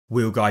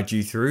We'll guide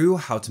you through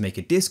how to make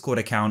a Discord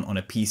account on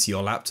a PC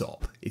or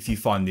laptop. If you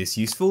find this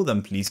useful,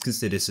 then please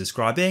consider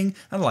subscribing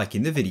and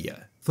liking the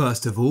video.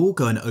 First of all,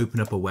 go and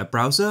open up a web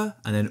browser,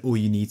 and then all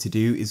you need to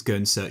do is go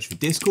and search for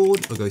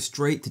Discord or go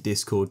straight to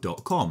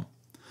discord.com.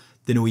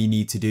 Then all you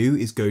need to do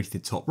is go to the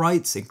top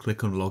right and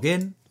click on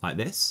login like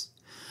this.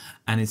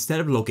 And instead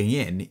of logging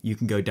in, you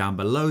can go down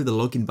below the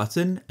login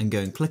button and go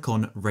and click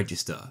on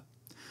register.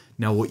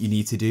 Now what you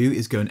need to do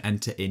is go and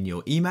enter in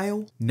your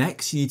email.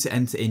 Next, you need to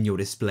enter in your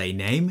display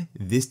name.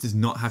 This does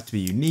not have to be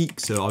unique,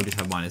 so I'll just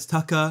have mine as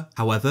Tucker.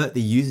 However,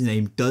 the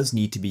username does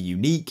need to be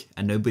unique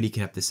and nobody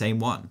can have the same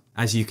one.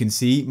 As you can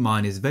see,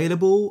 mine is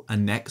available,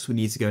 and next we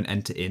need to go and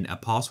enter in a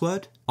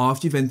password.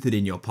 After you've entered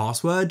in your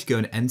password, go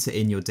and enter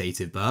in your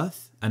date of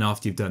birth. And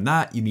after you've done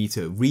that, you need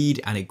to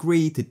read and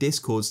agree to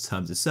Discord's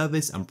terms of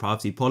service and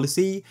privacy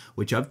policy,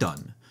 which I've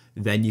done.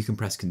 Then you can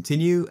press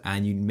continue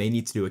and you may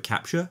need to do a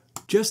captcha.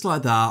 Just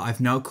like that, I've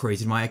now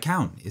created my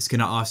account. It's going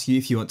to ask you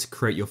if you want to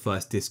create your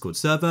first Discord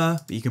server,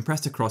 but you can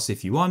press across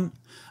if you want.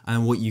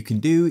 And what you can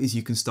do is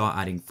you can start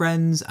adding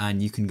friends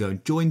and you can go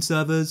and join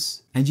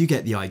servers, and you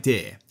get the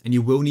idea. And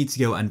you will need to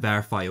go and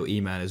verify your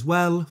email as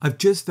well. I've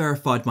just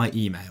verified my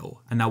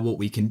email. And now what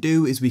we can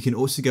do is we can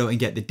also go and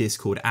get the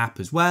Discord app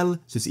as well,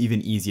 so it's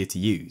even easier to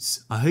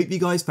use. I hope you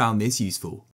guys found this useful.